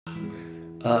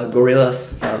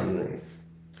Gorillaz,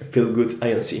 Feel Good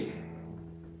INC.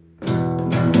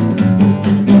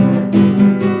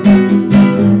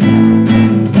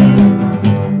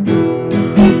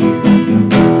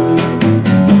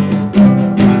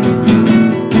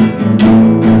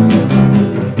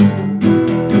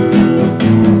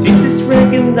 Cities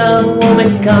breaking down on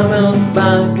the camel's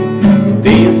back.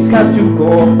 They just have to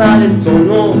go but it's all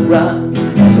no grass.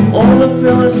 So all of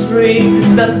your streets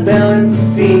is that belling to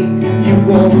see. You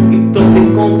won't get up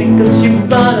in content cause you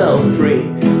bought out free.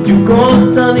 You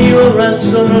go down your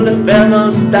restaurant on the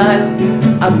ephemeral style.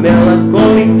 A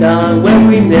melancholy time when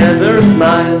we never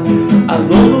smile. I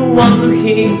don't want to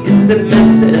hear is the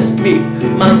message beep.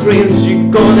 My dreams you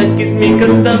gonna kiss me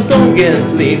cause I don't get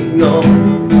sleep, no.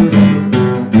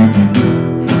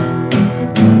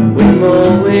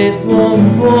 It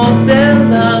won't for their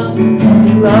love,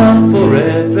 love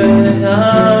forever,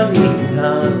 honey,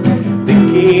 hand. The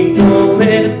key to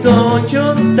little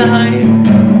just time,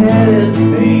 and it's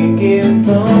sinking,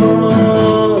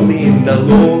 falling. The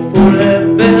love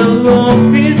forever,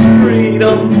 love is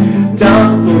freedom,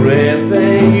 down forever,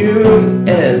 you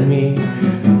and me.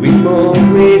 We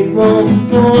won't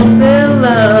for their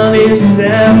love, it's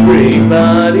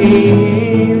everybody.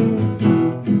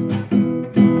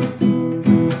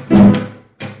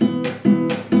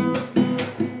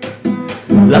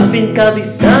 Laughing at the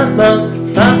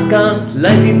sunspots, fast cars,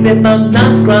 lightning the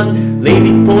balance grass.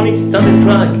 Lady ponies on the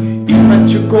track, it's my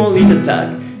chocolate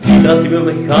attack. She does even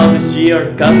my heart this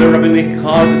year, cover up in the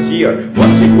heart this year.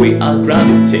 Watching way out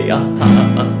gravity,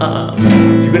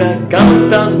 You gonna come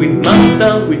stand with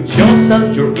mountain, with your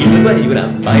son, you're in the way. You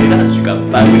gonna fight us, you can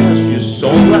fight with us, you're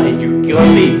so right, you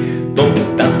can't see. Don't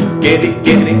stop, get it,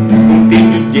 until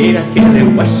you get ahead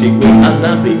and watch it way out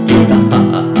now begin.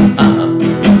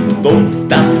 Don't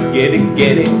stop, get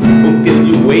it, until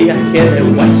you way ahead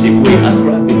and watch it way at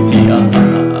gravity.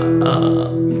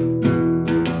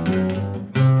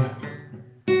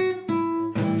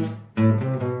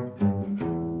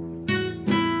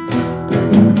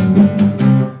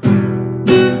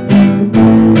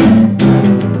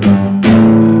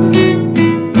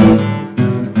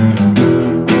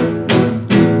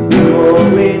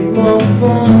 More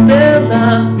for the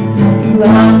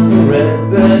love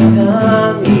forever,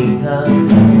 honey.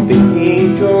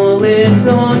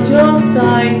 On your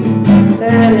side,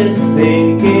 and it's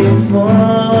sinking,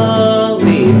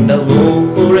 falling. The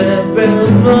love forever,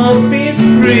 love is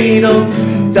freedom,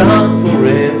 down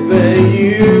forever,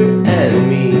 you and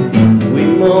me. We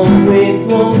won't wait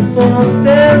for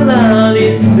the land,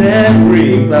 it's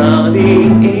everybody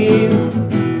in.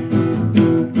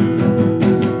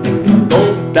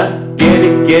 Don't stop,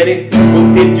 get it,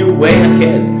 until you way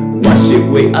ahead, watch it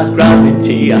way at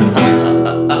gravity.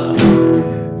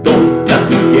 Don't stop,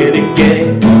 get it,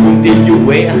 until you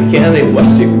way ahead and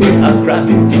watch it with a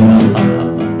gravity.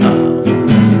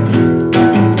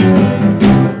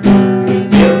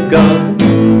 Feel good,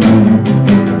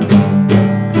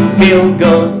 feel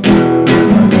good,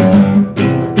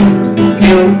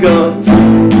 feel good.